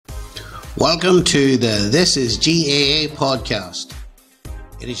Welcome to the This is GAA podcast.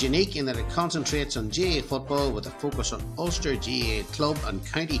 It is unique in that it concentrates on GAA football with a focus on Ulster GAA club and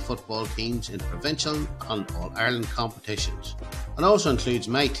county football teams in Provincial and All Ireland competitions, and also includes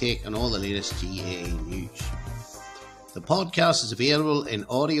my take on all the latest GAA news. The podcast is available in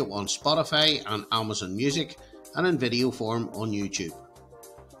audio on Spotify and Amazon Music and in video form on YouTube.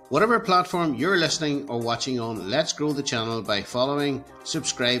 Whatever platform you're listening or watching on, let's grow the channel by following,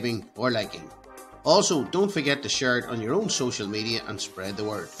 subscribing or liking. Also, don't forget to share it on your own social media and spread the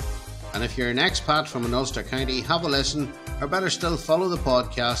word. And if you're an expat from an Ulster county, have a listen, or better still, follow the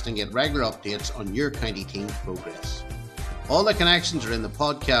podcast and get regular updates on your county team's progress. All the connections are in the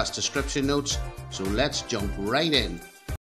podcast description notes, so let's jump right in.